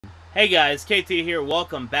Hey guys, KT here,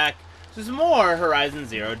 welcome back to some more Horizon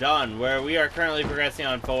Zero Dawn, where we are currently progressing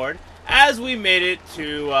on forward as we made it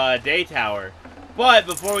to Day Tower. But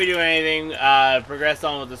before we do anything, progress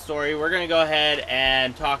on with the story, we're going to go ahead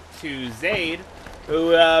and talk to Zaid,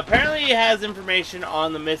 who apparently has information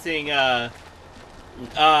on the missing girl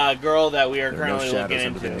that we are currently looking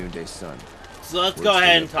into. The noonday sun. So let's go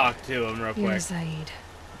ahead and talk to him real quick. You're Zaid.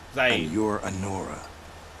 Zaid. And you're a Nora.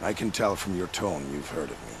 I can tell from your tone you've heard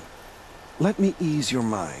of me. Let me ease your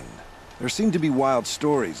mind. There seem to be wild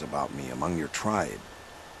stories about me among your tribe.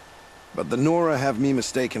 But the Nora have me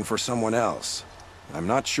mistaken for someone else. I'm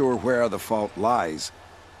not sure where the fault lies,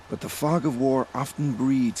 but the fog of war often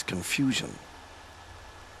breeds confusion.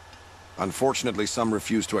 Unfortunately, some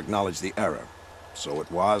refuse to acknowledge the error. So it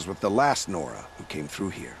was with the last Nora who came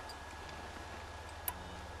through here.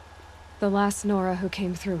 The last Nora who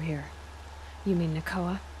came through here. You mean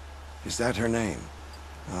Nakoa? Is that her name?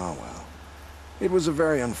 Oh well. It was a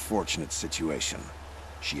very unfortunate situation.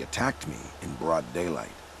 She attacked me in broad daylight.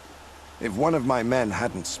 If one of my men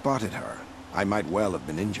hadn't spotted her, I might well have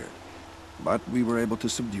been injured. But we were able to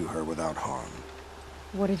subdue her without harm.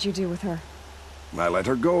 What did you do with her? I let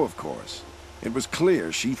her go, of course. It was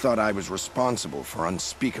clear she thought I was responsible for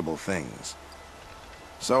unspeakable things.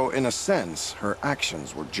 So, in a sense, her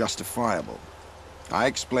actions were justifiable. I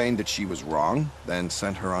explained that she was wrong, then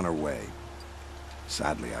sent her on her way.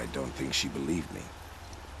 Sadly, I don't think she believed me.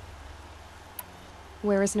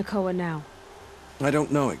 Where is Nakoa now? I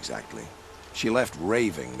don't know exactly. She left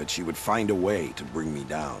raving that she would find a way to bring me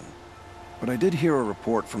down. But I did hear a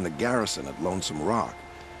report from the garrison at Lonesome Rock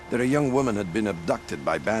that a young woman had been abducted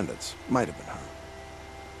by bandits. Might have been her.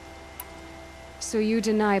 So you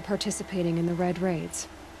deny participating in the Red Raids?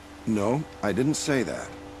 No, I didn't say that.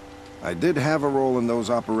 I did have a role in those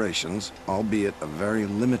operations, albeit a very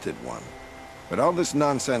limited one. But all this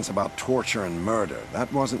nonsense about torture and murder,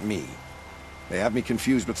 that wasn't me. They have me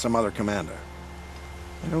confused with some other commander.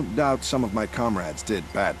 I don't doubt some of my comrades did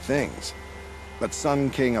bad things, but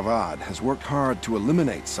Sun King Avad has worked hard to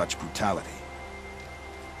eliminate such brutality.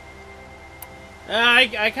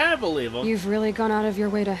 I kind of believe him. You've really gone out of your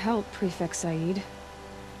way to help, Prefect Said.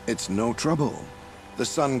 It's no trouble. The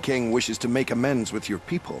Sun King wishes to make amends with your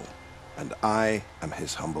people, and I am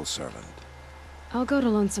his humble servant. I'll go to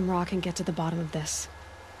Lonesome Rock and get to the bottom of this.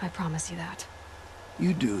 I promise you that.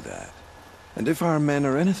 You do that. And if our men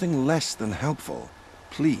are anything less than helpful,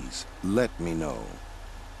 please let me know.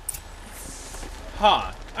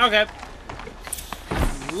 Huh. Okay.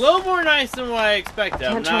 A little more nice than what I expected,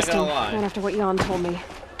 I'm not gonna lie. Not after what Jan told me.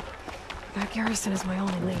 That garrison is my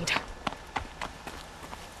only lead.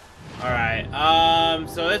 Alright,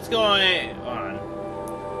 so it's going on.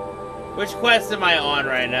 Which quest am I on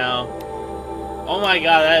right now? Oh my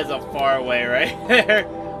god, that is a far away right there.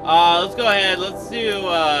 Let's go ahead, let's do,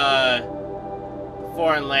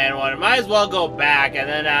 foreign land one. Might as well go back, and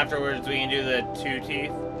then afterwards we can do the Two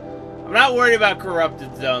Teeth. I'm not worried about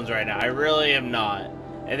corrupted zones right now, I really am not.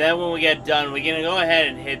 And then when we get done, we're gonna go ahead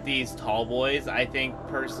and hit these tall boys, I think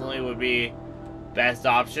personally would be best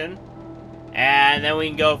option. And then we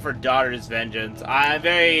can go for Daughter's Vengeance. I'm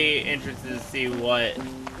very interested to see what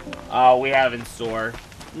we have in store.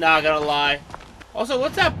 Not gonna lie. Also,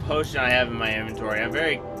 what's that potion I have in my inventory? I'm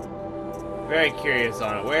very curious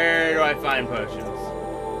on it. Where do I find potions?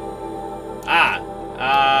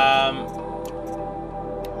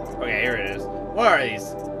 Okay, here it is. What are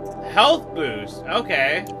these? Health boost.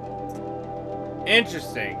 Okay.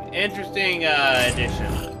 Interesting. Interesting,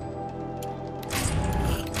 addition.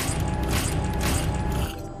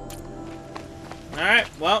 Alright,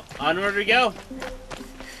 well, onward we go.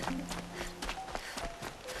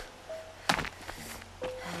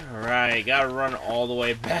 Alright, gotta run all the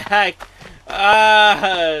way back.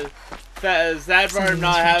 Sad part of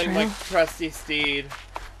not having my trusty steed.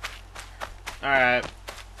 Alright.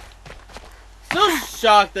 Still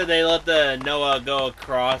shocked that they let the Noah go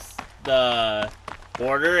across the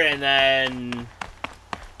border and then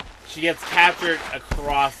she gets captured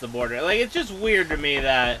across the border. Like, it's just weird to me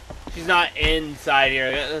that she's not inside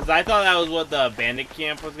here. Because I thought that was what the bandit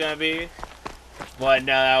camp was gonna be. But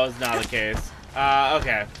no, that was not the case.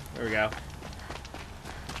 Okay. There we go.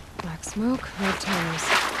 Black smoke, red tires.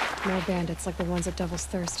 No bandits like the ones at Devil's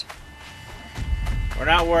Thirst. We're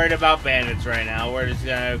not worried about bandits right now. We're just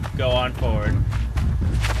gonna go on forward.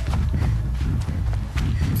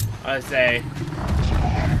 I say...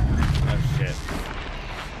 Oh, shit.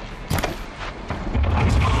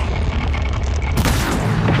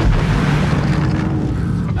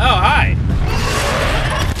 Oh, hi!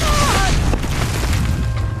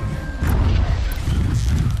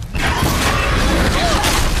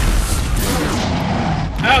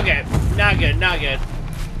 not good, not good.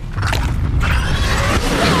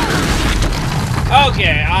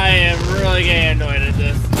 Okay, I am really getting annoyed at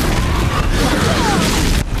this.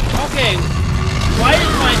 Okay, why is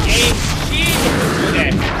my aim cheating?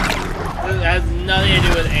 Okay, this has nothing to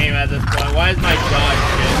do with aim at this point. Why is my dodge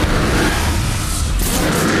shit?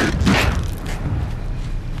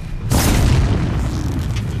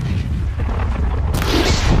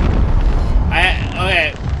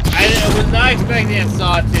 Okay, I was not expecting a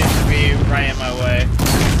sawtooth to be right in my way.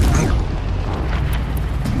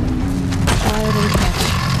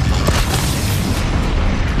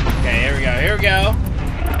 Okay, here we go, here we go.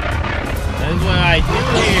 This is what I do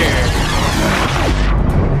here.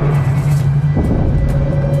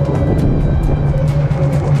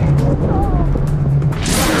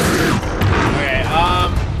 Okay,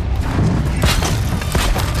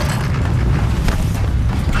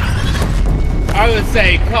 I would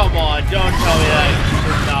say, come on, don't tell me that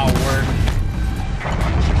does not work.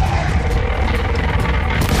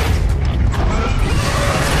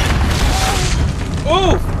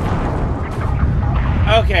 Oof!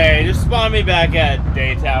 Okay, just spawn me back at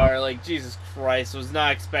Day Tower. Like, Jesus Christ, was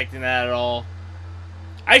not expecting that at all.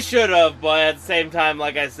 I should have, but at the same time,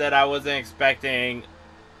 like I said, I wasn't expecting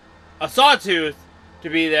a sawtooth to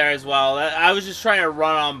be there as well. I was just trying to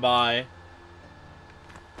run on by.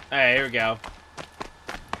 Alright, here we go.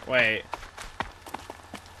 Wait.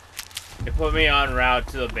 It put me en route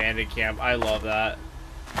to the bandit camp. I love that.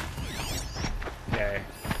 Okay.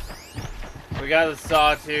 We got the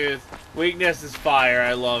sawtooth. Weakness is fire.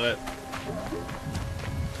 I love it.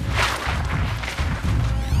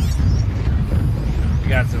 We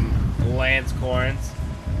got some lance corns.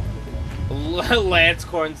 Lance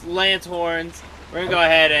horns. We're gonna go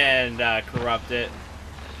ahead and corrupt it.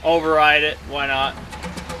 Override it. Why not?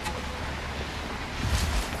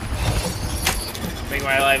 Make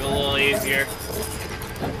my life a little easier.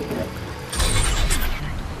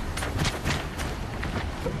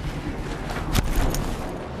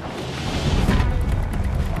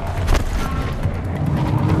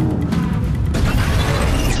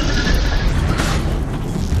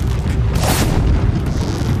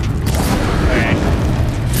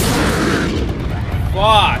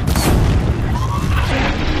 Fuck!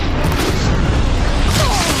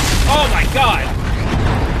 Oh my god!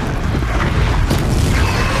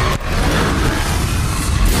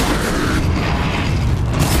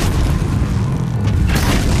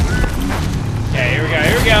 Okay, here we go,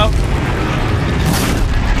 here we go.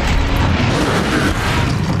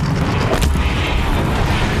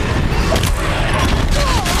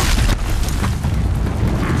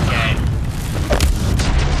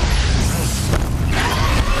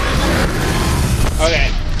 Okay.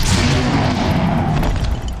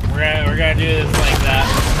 We're gonna do this like that.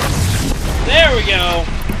 There we go.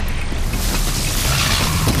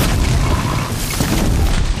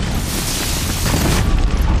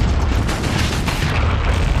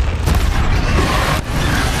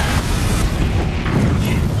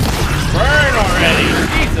 Burn already,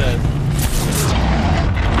 Jesus.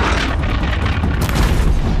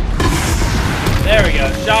 There we go.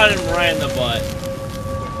 Shot him right in the butt.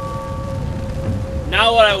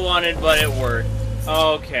 Not what I wanted, but it worked.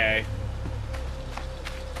 Okay.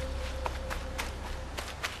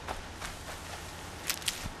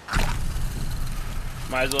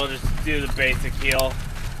 Might as well just do the basic heal.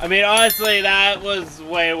 I mean, honestly, that was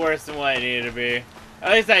way worse than what it needed to be.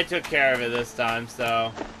 At least I took care of it this time,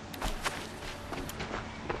 so...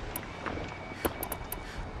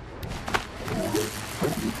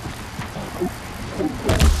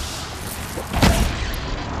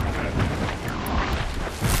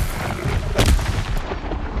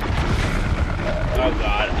 Oh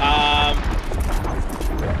god,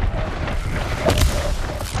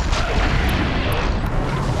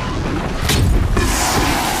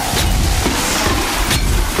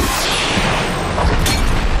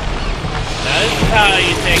 now this is how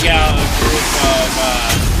you take out a group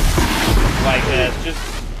of, like this. Just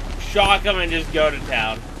shock them and just go to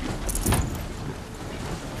town.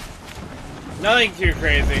 Nothing too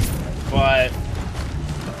crazy, but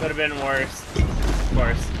could have been worse, of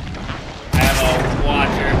course. I have a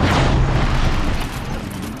watcher.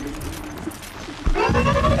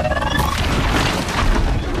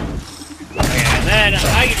 Okay, and then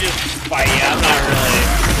I can just fight you. I'm not really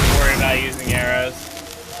worried about using arrows.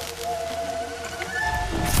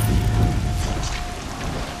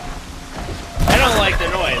 I don't like the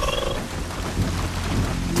noise.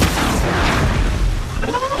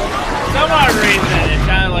 For some odd reason, it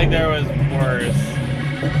sounded like there was worse.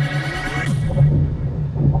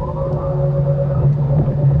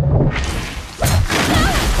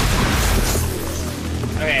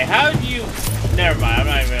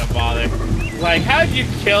 Like, how'd you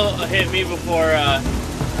hit me before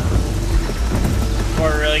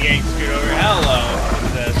really getting screwed over? Hello,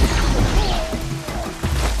 what's this?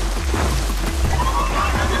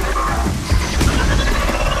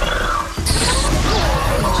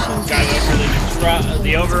 Gotta go for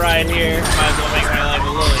the override here. Might as well make my life a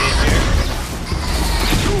little easier.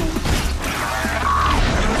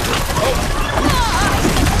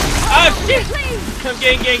 Oh shit! I'm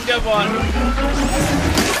getting ganged up on.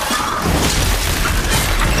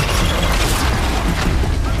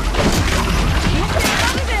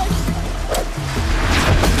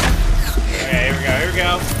 Okay, here we go, here we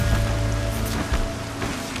go.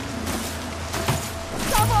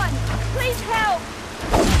 Someone, please help!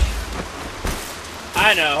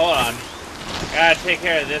 I know, hold on. Gotta take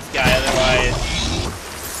care of this guy, otherwise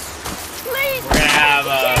Please! we're gonna have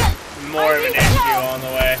more of an issue on the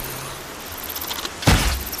way.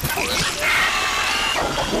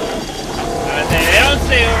 They don't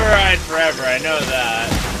stay override forever, I know that.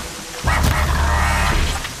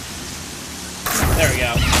 There we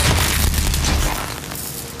go.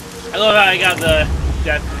 I love how I got the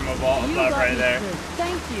death from above right there.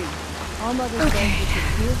 Thank you. All Mother says we should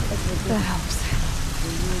give as we That helps.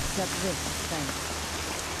 Will you accept this? Thanks.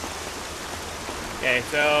 Okay,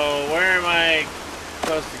 so where am I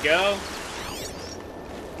supposed to go?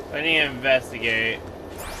 I need to investigate.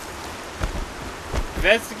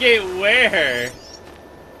 Investigate where?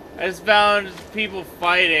 I just found people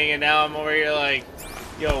fighting and now I'm over here like,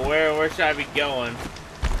 yo, where should I be going?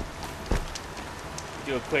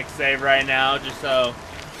 Do a quick save right now just so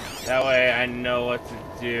that way I know what to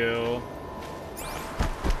do.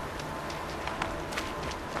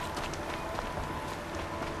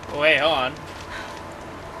 Oh, wait, hold on.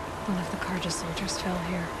 One of the Karja soldiers fell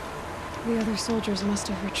here. The other soldiers must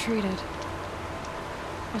have retreated.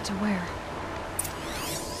 But to where?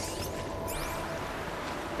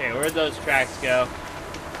 Okay, where'd those tracks go?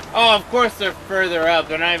 Oh, of course they're further up.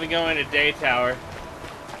 They're not even going to Day Tower.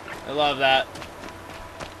 I love that.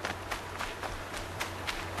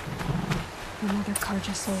 Another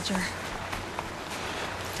Karja soldier.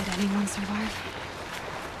 Did anyone survive?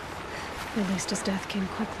 At least his death came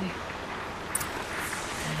quickly.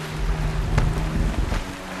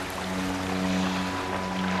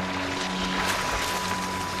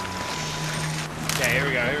 Okay, here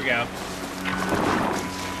we go, here we go.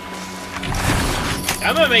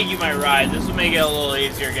 I'm gonna make you my ride. This will make it a little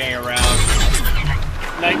easier getting around.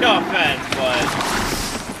 Like, no offense, but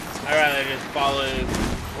I'd rather just follow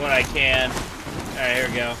what I can. Alright, here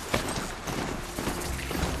we go.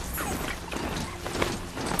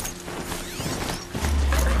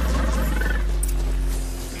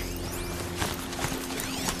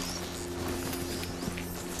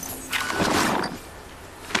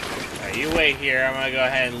 Alright, you wait here. I'm gonna go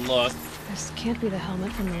ahead and look. This can't be the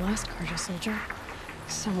helmet from the last Karja soldier.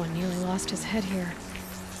 Someone nearly lost his head here,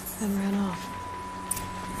 then ran off.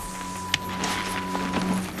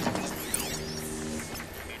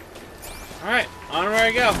 Alright, on where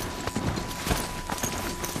I go.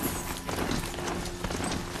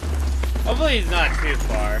 Hopefully he's not too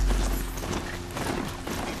far.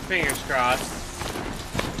 Fingers crossed.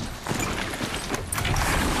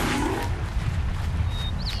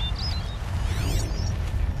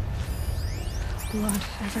 Blood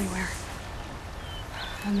everywhere.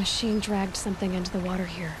 A machine dragged something into the water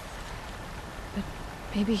here. But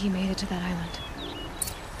maybe he made it to that island.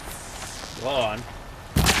 Hold on.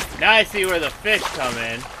 Now I see where the fish come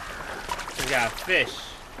in. We got a fish.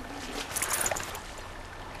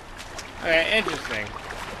 Okay, interesting.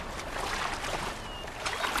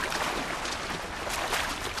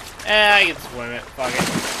 I can swim it. Fuck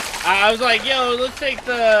it. I was like, yo, let's take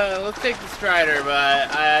the Strider,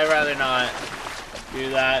 but I'd rather not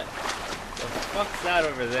do that. The fuck's that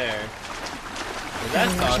over there? Is that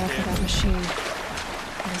Watch out for sausage? that machine.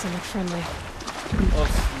 It doesn't look friendly. Oh,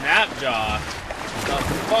 Snapjaw. The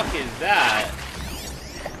fuck is that?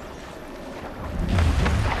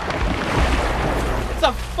 It's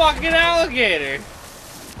a fucking alligator!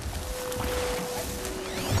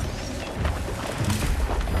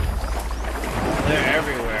 They're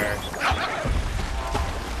everywhere.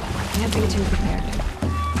 Can't be too prepared.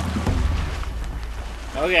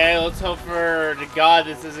 Okay, let's hope for to God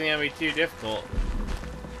this isn't gonna be too difficult.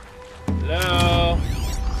 Hello?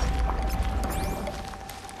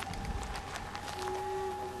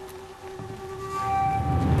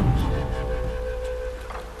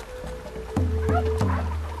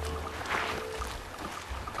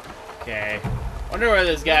 Okay. Wonder where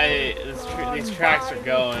this guy, these tracks are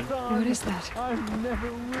going. What is that? I've never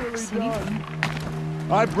really Singing? gone.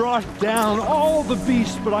 I brought down all the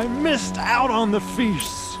beasts, but I missed out on the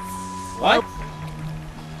feasts. What?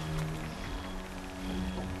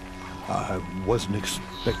 I wasn't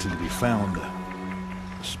expecting to be found,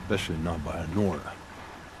 especially not by a Nora.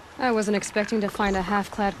 I wasn't expecting to find a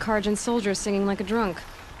half-clad Karjan soldier singing like a drunk.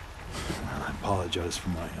 I apologize for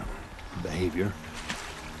my behavior.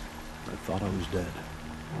 I thought I was dead.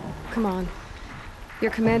 Come on.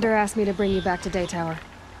 Your commander asked me to bring you back to Daytower.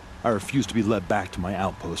 I refused to be led back to my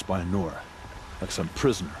outpost by a Nora, like some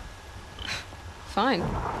prisoner. Fine.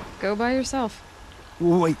 Go by yourself.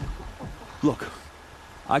 Wait. Look.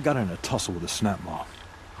 I got in a tussle with a snap mob.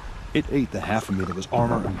 It ate the half of me that was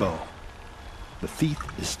armor and bow. The thief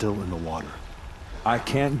is still in the water. I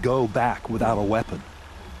can't go back without a weapon.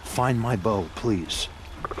 Find my bow, please.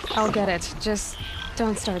 I'll get it. Just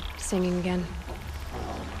don't start singing again.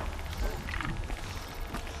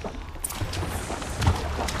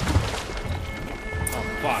 Oh,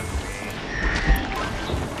 fuck.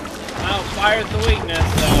 Well, fire's the weakness,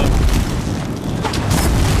 so...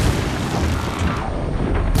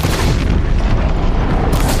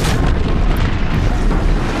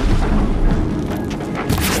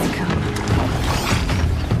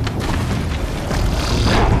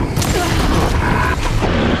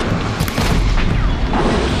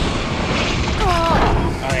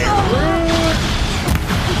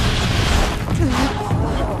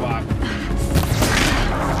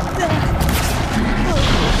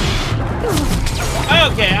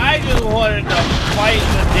 Okay, I just wanted to fight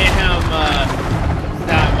the damn,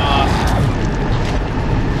 snap mob.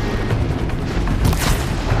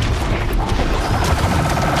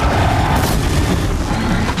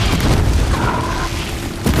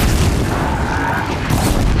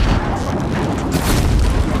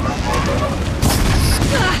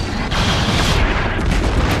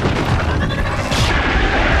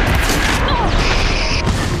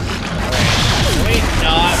 Wait,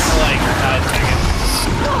 not for like 5 seconds.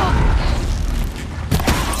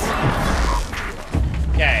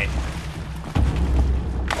 Okay.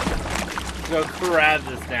 Go grab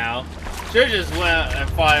this now. Should've just went and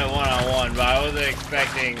fought it one-on-one, but I wasn't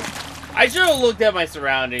expecting... I should've looked at my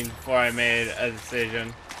surroundings before I made a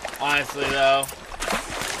decision. Honestly, though.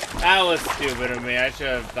 That was stupid of me. I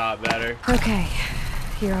should've thought better. Okay.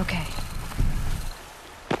 You're okay.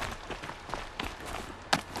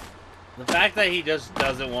 The fact that he just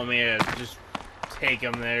doesn't want me to just take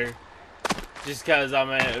him there. Just because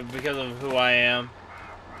because of who I am.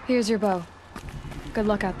 Here's your bow. Good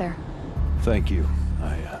luck out there. Thank you.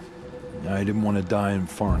 I didn't want to die in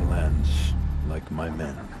foreign lands like my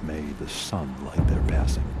men. May the sun light their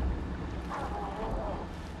passing.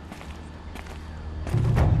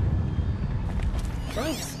 Is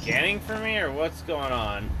someone scanning for me or what's going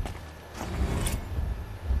on?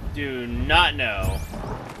 Do not know.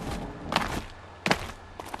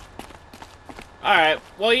 Alright,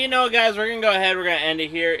 well, you know, guys, we're going to go ahead, we're going to end it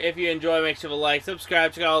here. If you enjoy, make sure to like,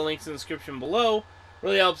 subscribe, check out all the links in the description below.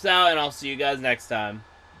 Really helps out, and I'll see you guys next time.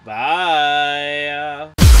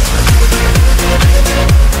 Bye!